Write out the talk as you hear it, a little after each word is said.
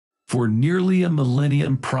For nearly a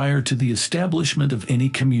millennium prior to the establishment of any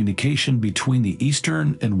communication between the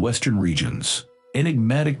eastern and western regions,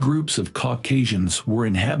 enigmatic groups of Caucasians were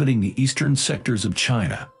inhabiting the eastern sectors of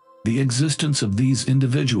China. The existence of these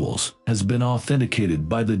individuals has been authenticated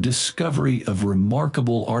by the discovery of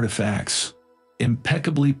remarkable artifacts,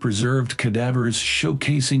 impeccably preserved cadavers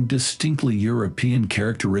showcasing distinctly European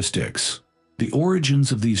characteristics. The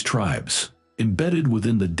origins of these tribes, embedded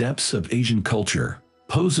within the depths of Asian culture,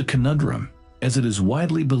 pose a conundrum, as it is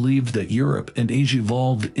widely believed that Europe and Asia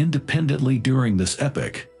evolved independently during this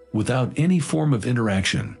epoch, without any form of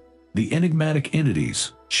interaction. The enigmatic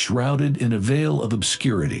entities, shrouded in a veil of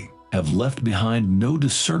obscurity, have left behind no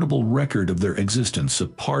discernible record of their existence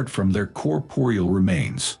apart from their corporeal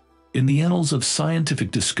remains. In the annals of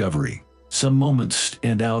scientific discovery, some moments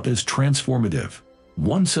stand out as transformative.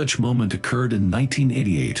 One such moment occurred in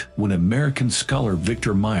 1988 when American scholar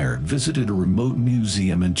Victor Meyer visited a remote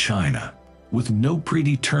museum in China. With no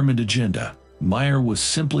predetermined agenda, Meyer was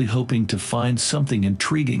simply hoping to find something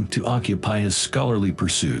intriguing to occupy his scholarly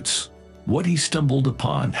pursuits. What he stumbled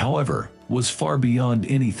upon, however, was far beyond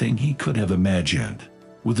anything he could have imagined.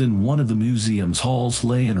 Within one of the museum's halls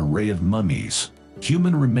lay an array of mummies,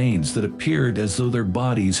 human remains that appeared as though their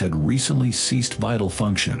bodies had recently ceased vital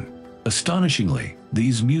function. Astonishingly,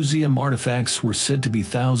 these museum artifacts were said to be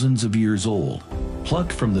thousands of years old,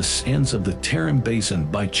 plucked from the sands of the Tarim Basin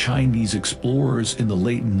by Chinese explorers in the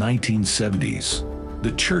late 1970s.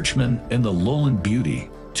 The Churchman and the Lowland Beauty,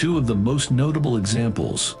 two of the most notable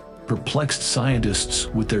examples, perplexed scientists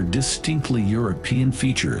with their distinctly European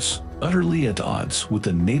features, utterly at odds with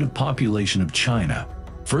the native population of China.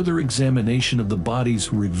 Further examination of the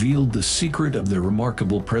bodies revealed the secret of their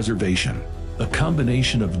remarkable preservation: a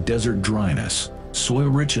combination of desert dryness,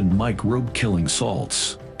 soil-rich and microbe-killing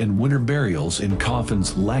salts, and winter burials in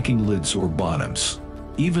coffins lacking lids or bottoms.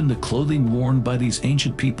 Even the clothing worn by these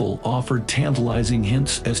ancient people offered tantalizing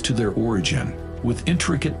hints as to their origin, with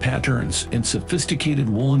intricate patterns and sophisticated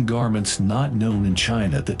woolen garments not known in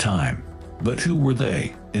China at the time. But who were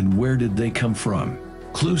they, and where did they come from?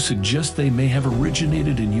 Clues suggest they may have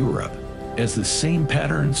originated in Europe, as the same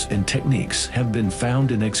patterns and techniques have been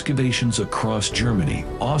found in excavations across Germany,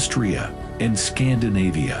 Austria, and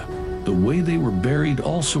Scandinavia. The way they were buried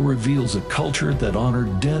also reveals a culture that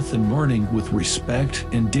honored death and mourning with respect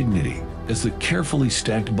and dignity, as the carefully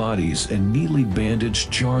stacked bodies and neatly bandaged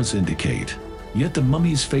jars indicate. Yet the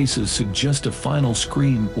mummies' faces suggest a final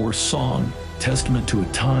scream or song, testament to a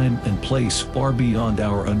time and place far beyond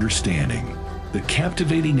our understanding. The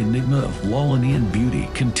captivating enigma of Lowlandian beauty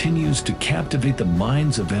continues to captivate the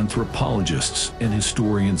minds of anthropologists and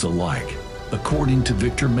historians alike. According to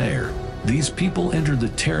Victor Meyer, these people entered the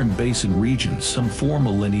Tarim Basin region some 4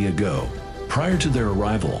 millennia ago. Prior to their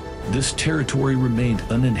arrival, this territory remained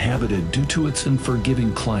uninhabited due to its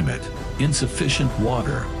unforgiving climate, insufficient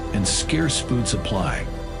water, and scarce food supply.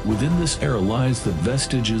 Within this era lies the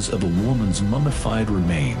vestiges of a woman's mummified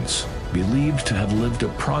remains, believed to have lived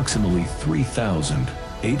approximately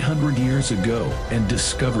 3,800 years ago and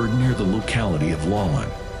discovered near the locality of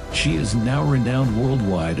Lowland. She is now renowned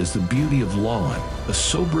worldwide as the Beauty of Lowland, a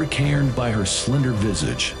sobriquet by her slender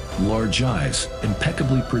visage, large eyes,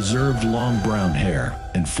 impeccably preserved long brown hair,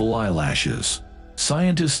 and full eyelashes.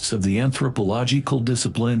 Scientists of the anthropological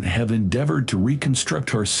discipline have endeavored to reconstruct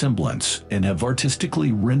her semblance and have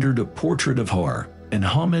artistically rendered a portrait of her, an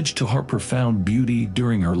homage to her profound beauty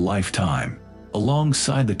during her lifetime.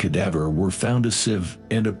 Alongside the cadaver were found a sieve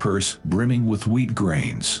and a purse brimming with wheat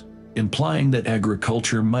grains, implying that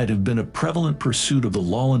agriculture might have been a prevalent pursuit of the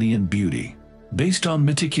Lowlandian beauty. Based on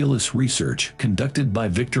meticulous research conducted by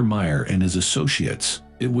Victor Meyer and his associates,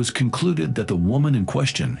 it was concluded that the woman in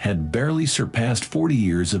question had barely surpassed 40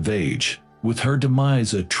 years of age, with her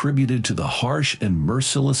demise attributed to the harsh and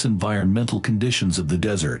merciless environmental conditions of the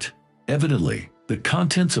desert. Evidently, the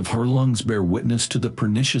contents of her lungs bear witness to the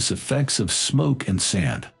pernicious effects of smoke and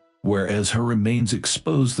sand, whereas her remains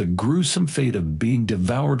expose the gruesome fate of being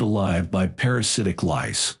devoured alive by parasitic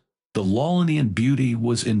lice. The Lowlandian beauty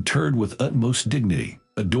was interred with utmost dignity,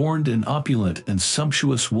 adorned in opulent and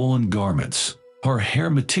sumptuous woolen garments, her hair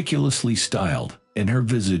meticulously styled, and her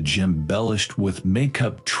visage embellished with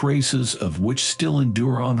makeup, traces of which still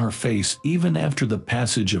endure on her face even after the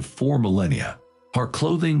passage of 4 millennia. Her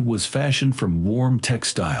clothing was fashioned from warm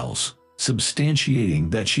textiles,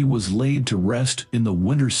 substantiating that she was laid to rest in the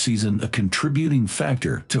winter season, a contributing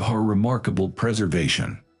factor to her remarkable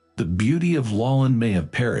preservation. The beauty of Lowland may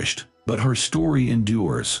have perished, but her story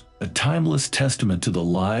endures, a timeless testament to the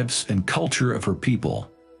lives and culture of her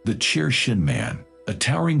people. The Chershin Man, A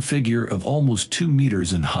towering figure of almost 2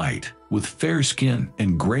 meters in height, with fair skin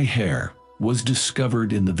and gray hair, was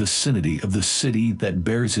discovered in the vicinity of the city that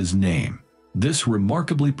bears his name. This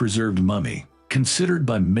remarkably preserved mummy, considered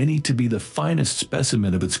by many to be the finest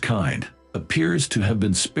specimen of its kind, appears to have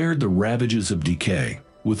been spared the ravages of decay,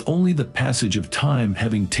 with only the passage of time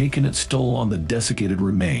having taken its toll on the desiccated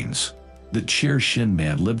remains. The Chershin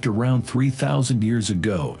man lived around 3,000 years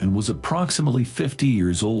ago and was approximately 50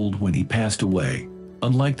 years old when he passed away.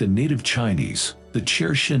 Unlike the native Chinese, the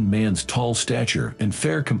Chershin man's tall stature and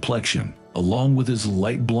fair complexion, along with his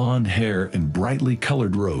light blonde hair and brightly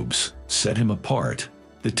colored robes, set him apart.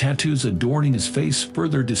 The tattoos adorning his face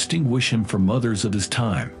further distinguish him from others of his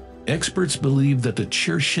time. Experts believe that the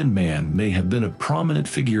Chershin man may have been a prominent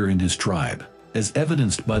figure in his tribe, as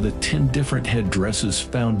evidenced by the 10 different headdresses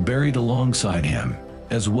found buried alongside him,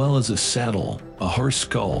 as well as a saddle, a horse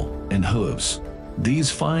skull, and hooves.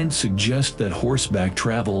 These finds suggest that horseback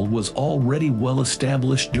travel was already well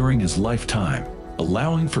established during his lifetime,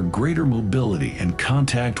 allowing for greater mobility and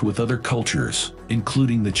contact with other cultures,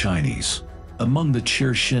 including the Chinese. Among the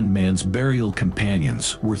Chershin man's burial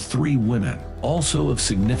companions were 3 women, also of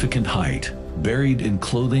significant height, buried in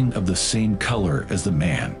clothing of the same color as the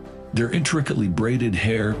man. Their intricately braided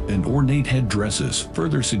hair and ornate headdresses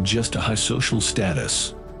further suggest a high social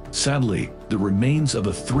status. Sadly, the remains of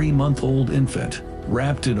a 3-month-old infant,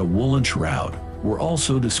 wrapped in a woolen shroud, were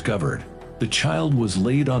also discovered. The child was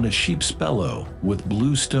laid on a sheep's bellow with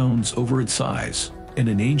blue stones over its eyes, and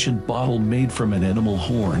an ancient bottle made from an animal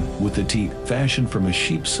horn with a teat fashioned from a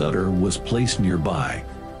sheep's udder was placed nearby.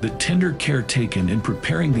 The tender care taken in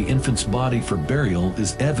preparing the infant's body for burial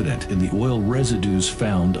is evident in the oil residues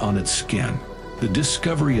found on its skin. The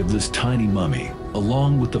discovery of this tiny mummy,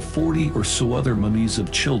 along with the 40 or so other mummies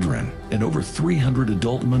of children and over 300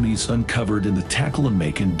 adult mummies uncovered in the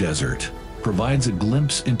Taklamakan Desert, provides a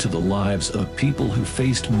glimpse into the lives of people who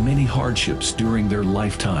faced many hardships during their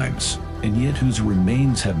lifetimes, and yet whose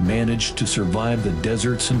remains have managed to survive the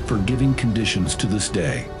deserts and forgiving conditions to this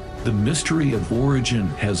day. The mystery of origin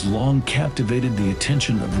has long captivated the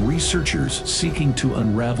attention of researchers seeking to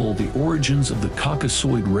unravel the origins of the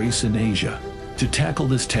Caucasoid race in Asia. To tackle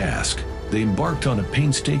this task, they embarked on a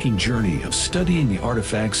painstaking journey of studying the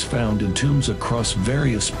artifacts found in tombs across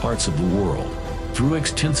various parts of the world. Through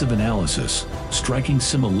extensive analysis, striking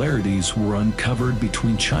similarities were uncovered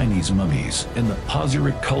between Chinese mummies and the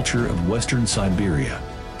Pazyryk culture of Western Siberia,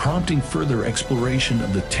 prompting further exploration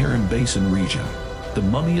of the Tarim Basin region. The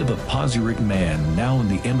mummy of a Pazyryk man now in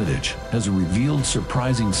the image has revealed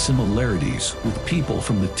surprising similarities with people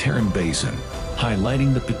from the Tarim Basin,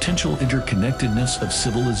 highlighting the potential interconnectedness of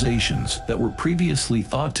civilizations that were previously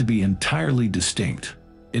thought to be entirely distinct.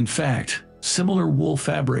 In fact, similar wool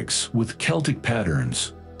fabrics with Celtic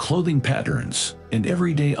patterns, clothing patterns, and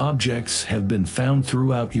everyday objects have been found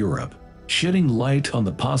throughout Europe, shedding light on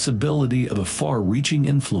the possibility of a far-reaching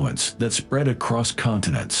influence that spread across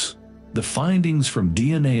continents. The findings from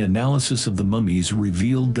DNA analysis of the mummies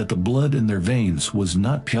revealed that the blood in their veins was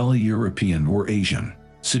not purely European or Asian,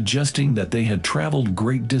 suggesting that they had traveled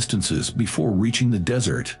great distances before reaching the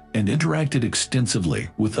desert and interacted extensively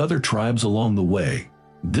with other tribes along the way.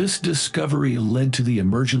 This discovery led to the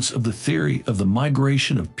emergence of the theory of the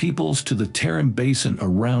migration of peoples to the Tarim Basin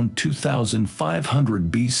around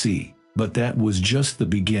 2500 BC, but that was just the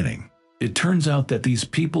beginning. It turns out that these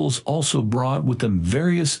peoples also brought with them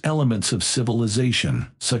various elements of civilization,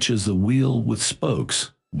 such as the wheel with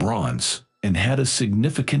spokes, bronze, and had a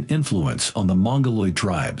significant influence on the Mongoloid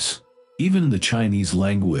tribes. Even in the Chinese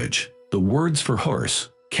language, the words for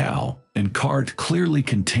horse, cow, and cart clearly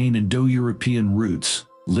contain Indo-European roots,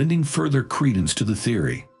 lending further credence to the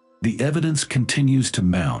theory. The evidence continues to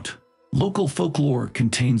mount. Local folklore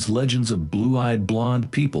contains legends of blue-eyed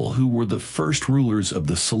blonde people who were the first rulers of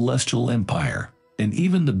the Celestial Empire, and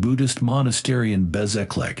even the Buddhist monastery in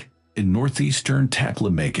Bezeklek, in northeastern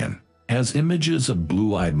Taklamakan, has images of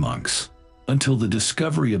blue-eyed monks. Until the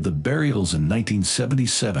discovery of the burials in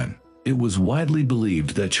 1977, it was widely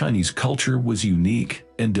believed that Chinese culture was unique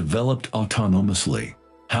and developed autonomously.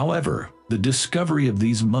 However, the discovery of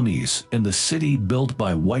these mummies and the city built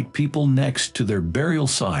by white people next to their burial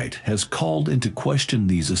site has called into question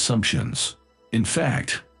these assumptions. In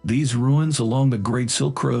fact, these ruins along the Great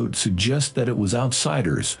Silk Road suggest that it was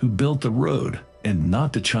outsiders who built the road and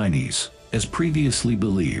not the Chinese, as previously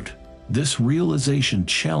believed. This realization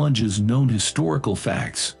challenges known historical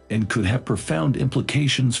facts and could have profound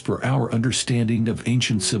implications for our understanding of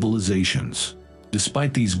ancient civilizations.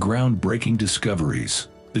 Despite these groundbreaking discoveries,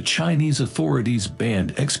 The Chinese authorities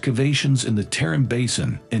banned excavations in the Tarim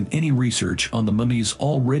Basin and any research on the mummies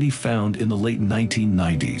already found in the late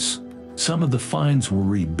 1990s. Some of the finds were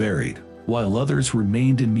reburied, while others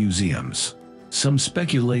remained in museums. Some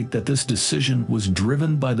speculate that this decision was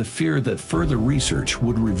driven by the fear that further research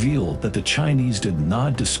would reveal that the Chinese did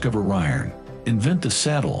not discover iron, invent the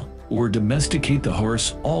saddle, or domesticate the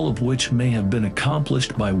horse, all of which may have been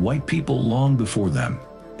accomplished by white people long before them.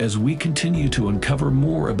 As we continue to uncover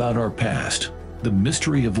more about our past, the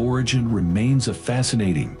mystery of origin remains a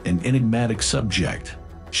fascinating and enigmatic subject,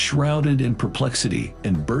 shrouded in perplexity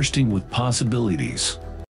and bursting with possibilities.